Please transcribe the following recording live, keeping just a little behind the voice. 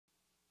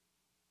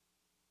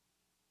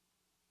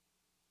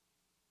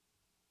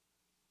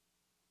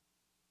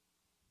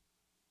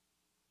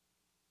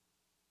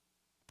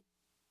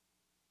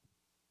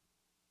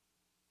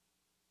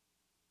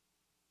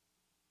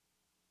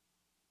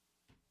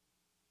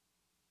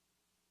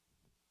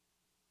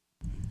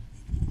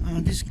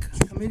This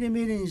committee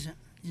meeting is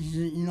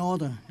in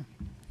order.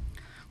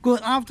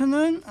 Good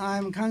afternoon.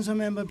 I'm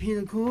Councilmember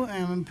Peter Koo,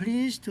 and I'm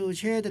pleased to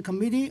chair the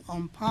Committee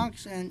on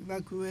Parks and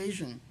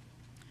Recreation.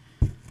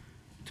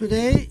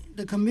 Today,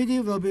 the committee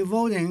will be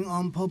voting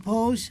on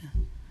proposed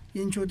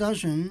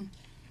introduction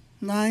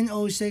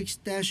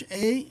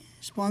 906-A,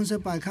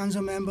 sponsored by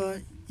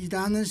Councilmember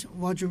Ydanis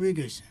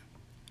Rodriguez.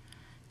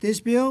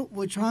 This bill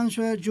will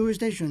transfer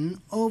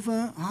jurisdiction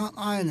over Hart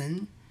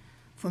Island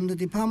from the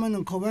Department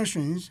of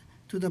Corrections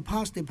to the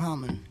Parks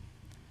Department.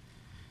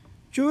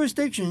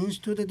 Jurisdictions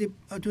to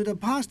the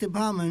Parks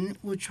Department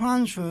will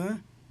transfer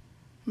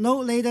no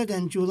later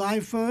than July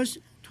 1st,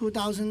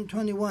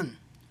 2021,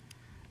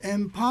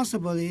 and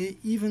possibly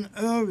even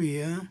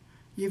earlier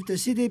if the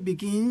city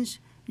begins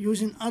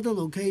using other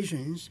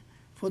locations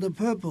for the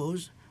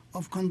purpose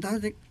of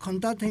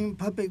conducting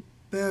public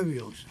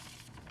burials.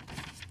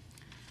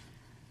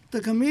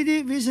 The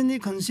committee recently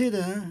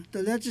considered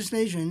the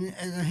legislation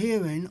at a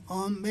hearing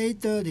on May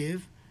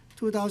 30th,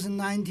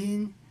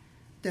 2019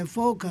 that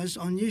focused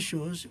on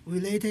issues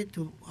related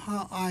to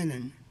Hart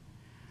Island,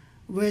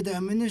 where the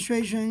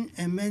administration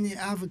and many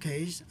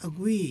advocates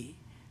agree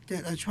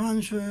that a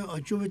transfer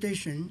of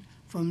jurisdiction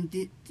from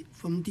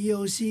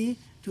DOC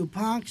to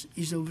parks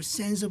is a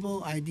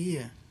sensible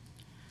idea.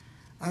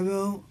 I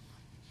will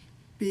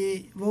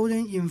be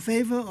voting in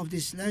favor of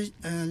this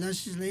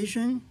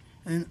legislation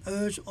and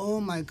urge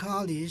all my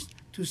colleagues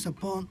to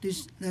support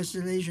this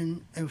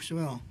legislation as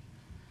well.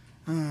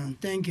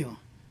 Thank you.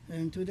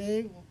 And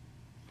today,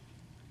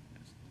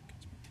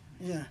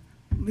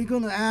 we're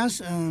going to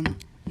ask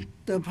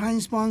the prime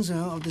sponsor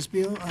of this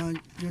bill,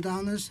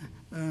 Ydanis,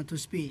 to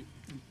speak.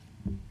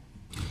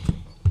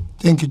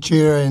 Thank you,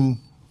 Chair, and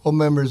all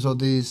members of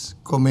this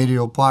committee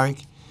of park,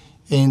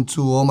 and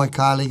to all my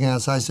colleagues, and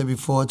as I said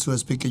before, to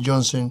Speaker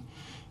Johnson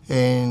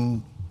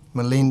and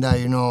Melinda,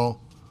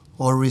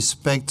 all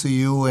respect to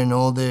you and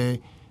all the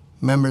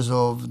members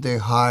of the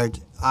Hart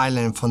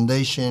Island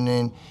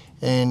Foundation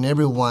and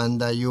everyone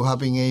that you have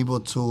been able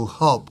to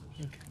help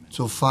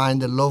to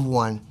find a loved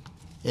one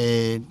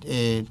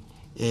buried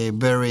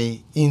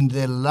in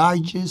the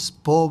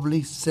largest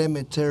public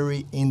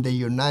cemetery in the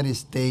United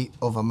States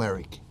of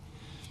America.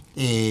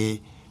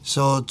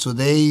 So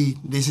today,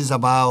 this is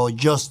about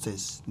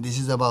justice. This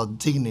is about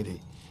dignity.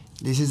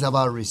 This is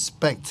about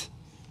respect.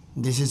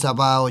 This is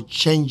about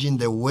changing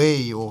the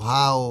way of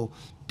how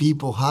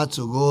people had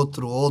to go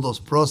through all those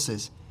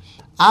processes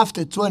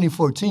after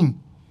 2014,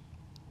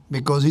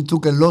 because it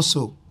took a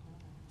lawsuit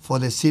for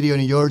the city of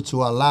New York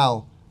to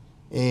allow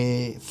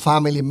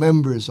family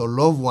members or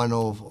loved one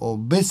or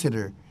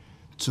visitor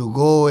to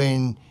go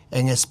and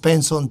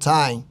spend some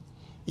time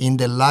in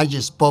the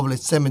largest public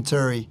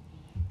cemetery.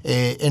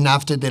 And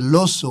after the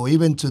lawsuit,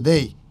 even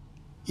today,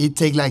 it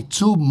takes like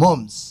 2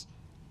 months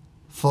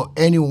for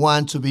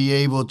anyone to be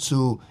able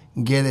to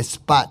get a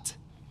spot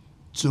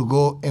to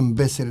go and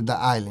visit the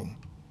island.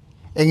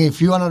 And if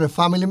you are not a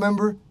family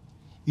member,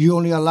 you're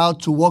only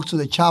allowed to walk to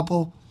the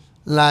chapel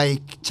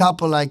like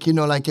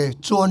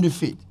 200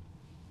 feet,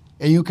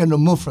 and you cannot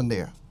move from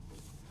there.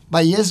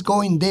 But just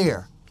going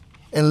there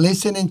and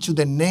listening to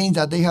the names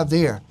that they have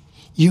there,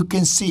 you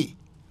can see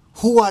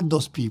who are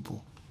those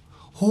people.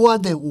 Who are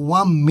the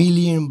 1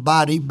 million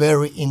body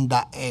buried in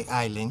that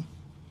island?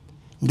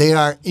 They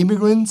are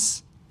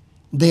immigrants.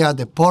 They are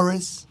the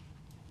poorest.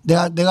 They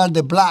are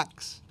the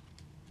blacks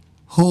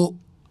who,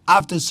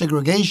 after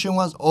segregation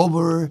was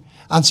over,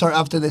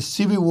 after the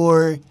Civil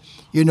War,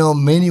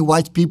 many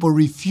white people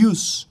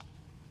refused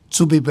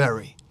to be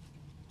buried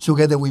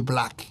together with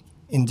black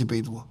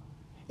individuals.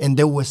 And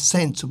they were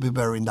sent to be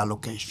buried in that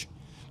location.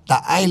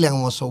 The island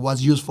also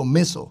was used for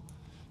missile.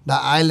 The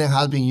island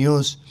has been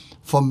used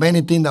for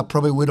many things that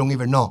probably we don't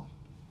even know.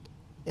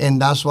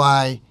 And that's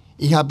why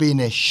it has been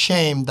a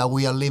shame that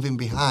we are leaving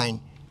behind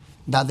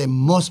that the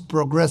most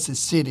progressive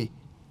city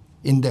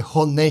in the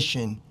whole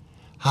nation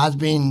has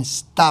been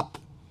stopped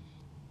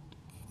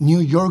New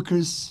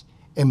Yorkers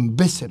and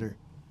visitors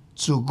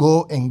to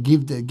go and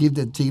give the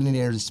dignity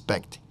and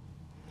respect.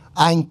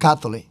 I'm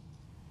Catholic,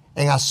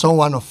 and as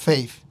someone of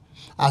faith,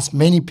 as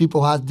many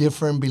people have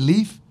different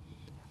beliefs,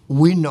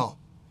 we know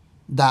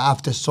that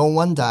after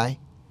someone dies,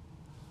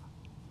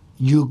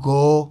 you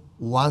go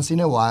once in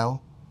a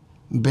while,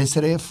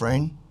 visit a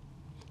friend,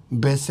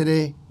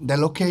 visit the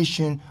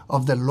location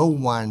of the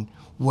loved one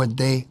where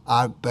they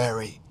are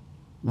buried.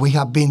 We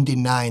have been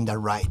denying the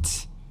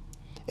rights,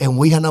 and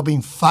we have not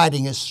been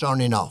fighting it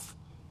strong enough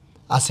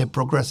as a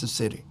progressive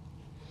city.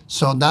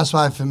 So that's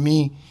why for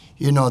me,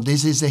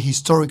 this is a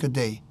historical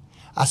day.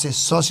 As a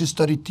social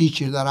study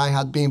teacher that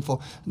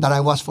I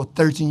was for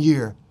 13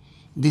 years,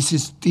 this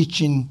is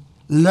teaching,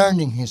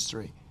 learning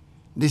history.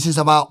 This is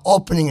about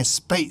opening a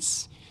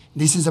space.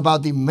 This is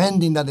about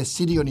demanding that the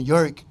city of New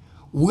York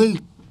will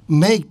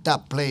make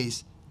that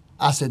place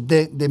as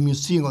the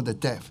Museum of the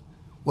Deaf,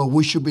 where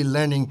we should be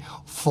learning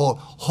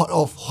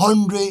of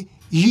 100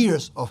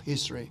 years of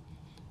history.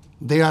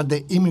 They are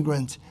the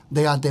immigrants.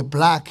 They are the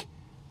black.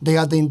 They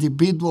are the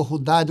individual who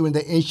died during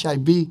the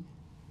HIV.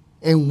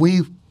 And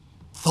we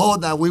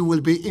thought that we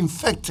will be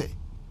infected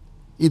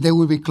if they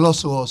will be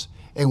close to us,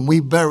 and we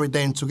buried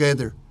them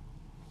together.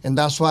 And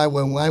that's why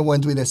when I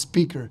went with the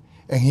speaker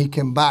and he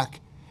came back,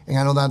 and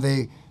I know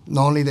that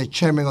not only the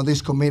chairman of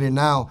this committee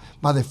now,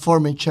 but the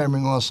former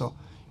chairman also,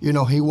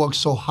 he worked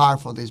so hard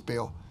for this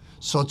bill.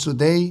 So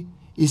today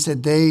is a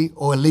day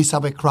of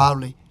Elizabeth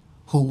Crowley,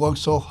 who worked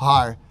so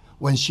hard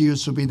when she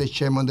used to be the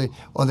chairman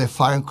of the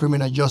Fire and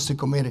Criminal Justice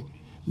Committee.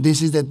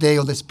 This is the day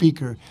of the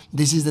speaker.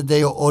 This is the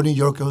day of all New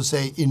Yorkers who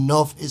say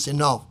enough is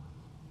enough.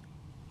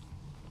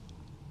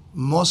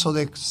 Most of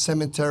the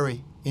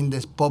cemetery, in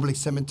this public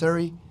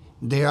cemetery,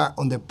 they are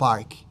on the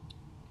park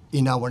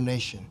in our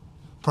nation.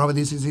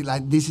 Probably this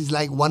is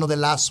like one of the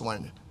last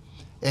one.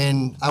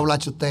 And I would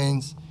like to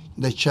thank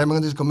the chairman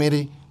of this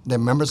committee, the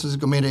members of this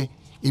committee,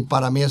 y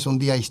para mí es un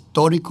día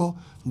histórico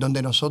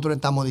donde nosotros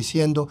estamos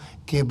diciendo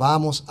que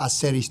vamos a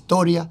hacer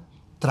historia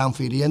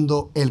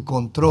transfiriendo el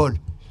control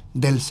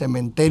del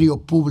cementerio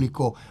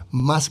público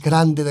más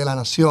grande de la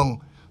nación,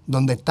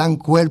 donde están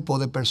cuerpos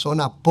de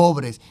personas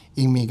pobres,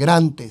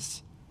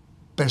 inmigrantes,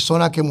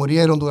 personas que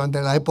murieron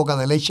durante la época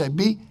del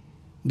HIV,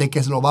 de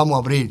que lo vamos a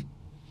abrir.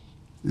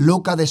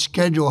 Look at the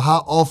schedule,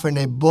 how often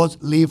a boat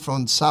leaves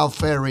from South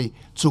Ferry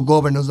to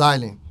Governor's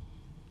Island.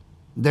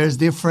 There's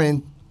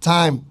different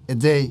time a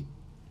day.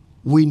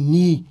 We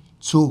need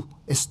to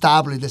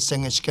establish the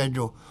same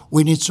schedule.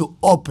 We need to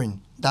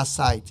open that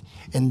site.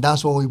 And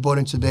that's what we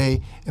voted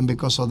today. And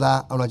because of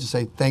that, I would like to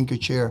say thank you,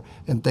 Chair,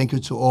 and thank you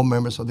to all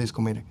members of this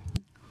committee.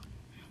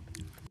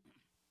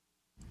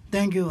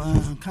 Thank you,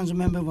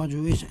 Councilmember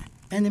Rodriguez.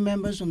 Any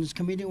members on this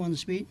committee want to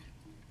speak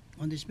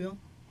on this bill?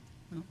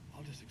 No?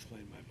 I'll just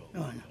explain my vote.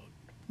 Oh, no.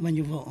 When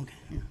you vote, okay.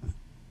 Yeah.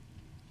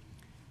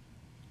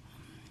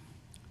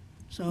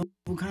 So,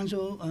 will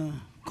Council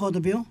call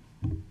the bill?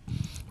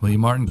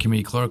 William Martin,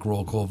 Committee Clerk,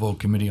 roll call vote,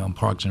 Committee on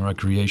Parks and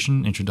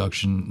Recreation,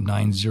 Introduction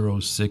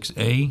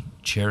 906A,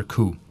 Chair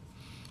Koo.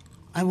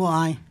 I vote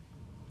aye.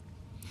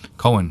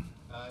 Cohen.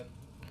 Aye.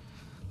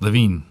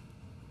 Levine.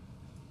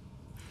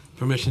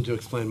 Permission to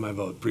explain my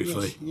vote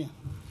briefly. Yes, yeah.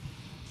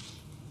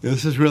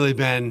 This has really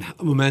been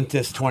a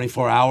momentous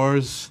 24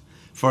 hours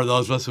for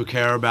those of us who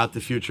care about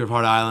the future of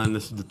Hart Island.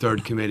 This is the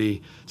third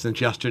committee since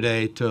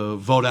yesterday to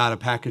vote out a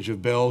package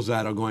of bills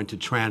that are going to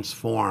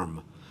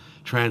transform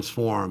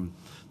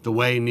the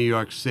way New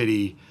York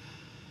City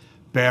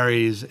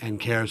buries and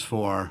cares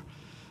for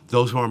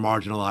those who are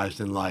marginalized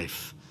in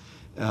life.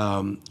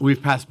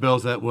 We've passed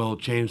bills that will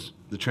change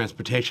the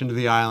transportation to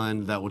the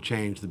island, that will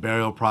change the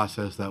burial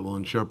process, that will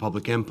ensure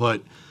public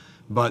input.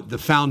 But the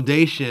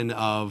foundation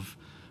of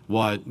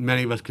what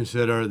many of us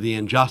consider the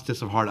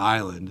injustice of Hart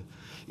Island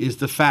is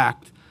the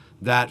fact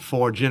that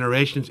for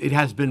generations it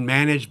has been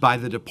managed by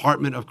the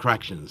Department of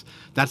Corrections.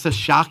 That's a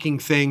shocking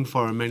thing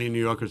for many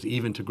New Yorkers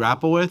even to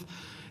grapple with.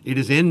 It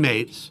is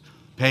inmates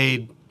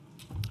paid,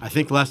 I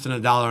think, less than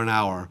 $1 an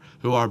hour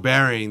who are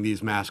burying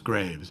these mass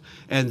graves.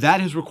 And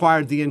that has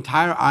required the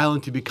entire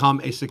island to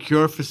become a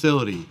secure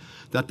facility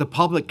that the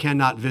public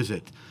cannot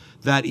visit,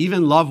 that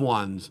even loved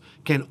ones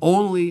can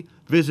only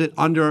visit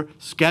under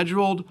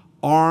scheduled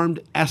armed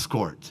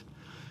escort.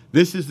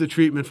 This is the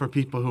treatment for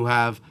people who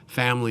have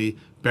family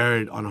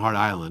buried on Hart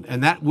Island.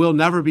 And that will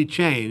never be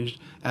changed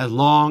as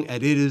long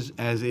as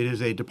it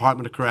is a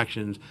Department of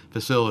Corrections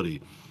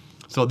facility.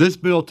 So this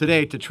bill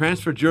today, to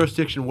transfer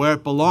jurisdiction where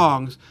it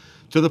belongs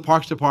to the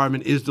Parks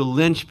Department, is the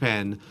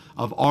linchpin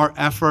of our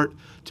effort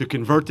to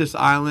convert this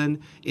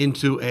island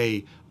into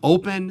a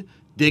open,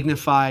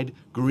 dignified,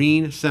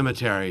 green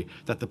cemetery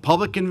that the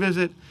public can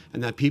visit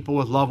and that people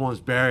with loved ones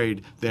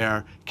buried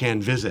there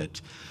can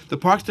visit. The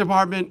Parks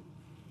Department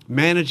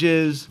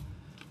manages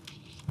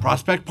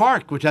Prospect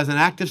Park, which has an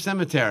active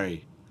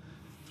cemetery.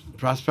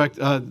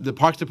 The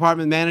Parks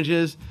Department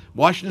manages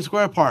Washington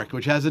Square Park,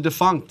 which has a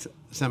defunct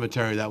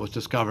cemetery that was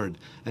discovered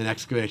in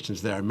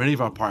excavations there. Many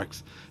of our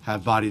parks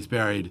have bodies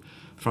buried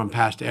from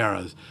past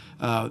eras.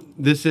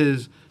 This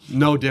is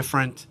no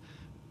different,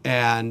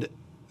 and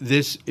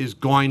this is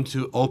going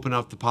to open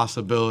up the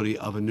possibility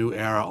of a new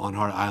era on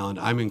Hart Island.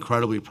 I'm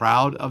incredibly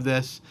proud of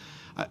this.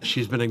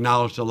 She's been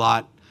acknowledged a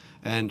lot,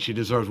 and she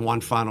deserves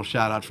one final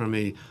shout out from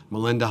me.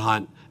 Melinda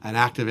Hunt, an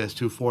activist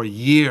who for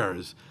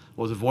years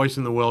was a voice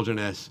in the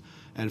wilderness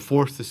and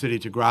forced the city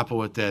to grapple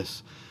with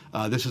this.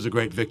 This is a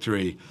great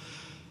victory.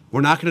 We're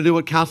not going to do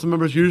what council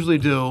members usually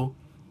do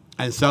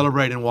and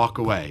celebrate and walk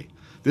away.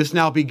 This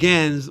now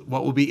begins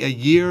what will be a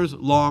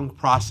years-long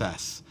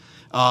process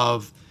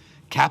of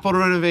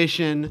capital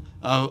renovation,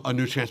 of a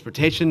new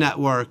transportation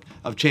network,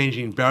 of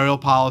changing burial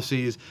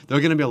policies. There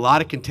are going to be a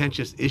lot of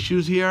contentious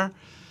issues here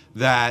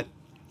that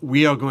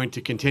we are going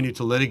to continue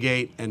to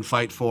litigate and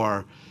fight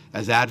for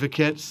as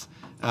advocates.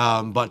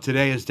 But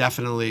today is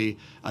definitely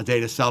a day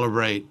to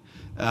celebrate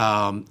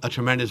a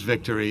tremendous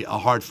victory, a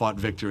hard-fought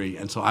victory,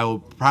 and so I will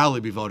proudly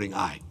be voting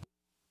aye.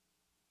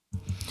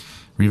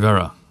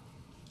 Rivera.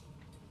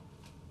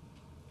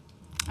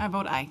 I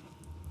vote aye.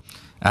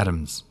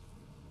 Adams.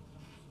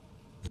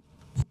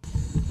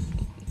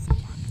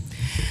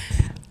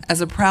 As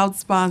a proud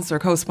sponsor,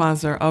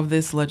 co-sponsor of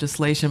this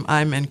legislation,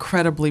 I'm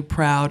incredibly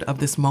proud of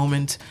this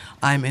moment.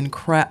 I'm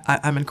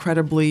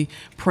incredibly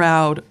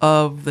proud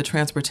of the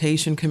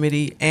Transportation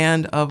Committee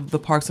and of the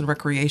Parks and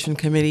Recreation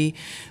Committee.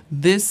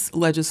 This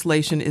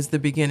legislation is the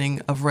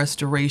beginning of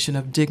restoration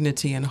of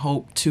dignity and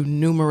hope to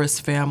numerous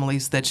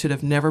families that should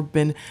have never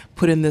been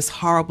put in this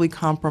horribly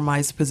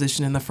compromised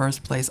position in the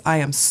first place. I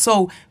am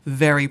so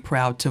very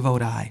proud to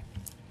vote aye.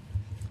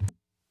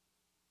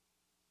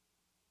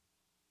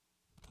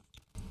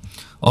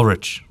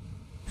 Ulrich.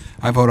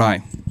 I vote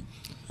aye.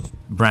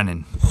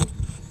 Brennan.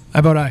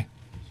 I vote aye.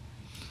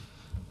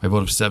 By a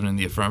vote of 7 in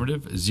the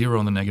affirmative, 0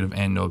 in the negative,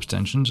 and no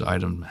abstentions,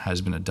 item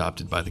has been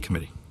adopted by the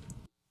committee.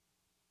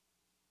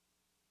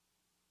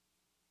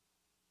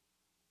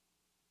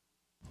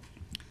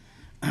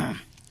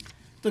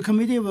 The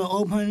committee will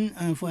open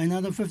for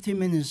another 15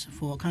 minutes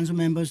for council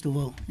members to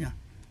vote. Yeah.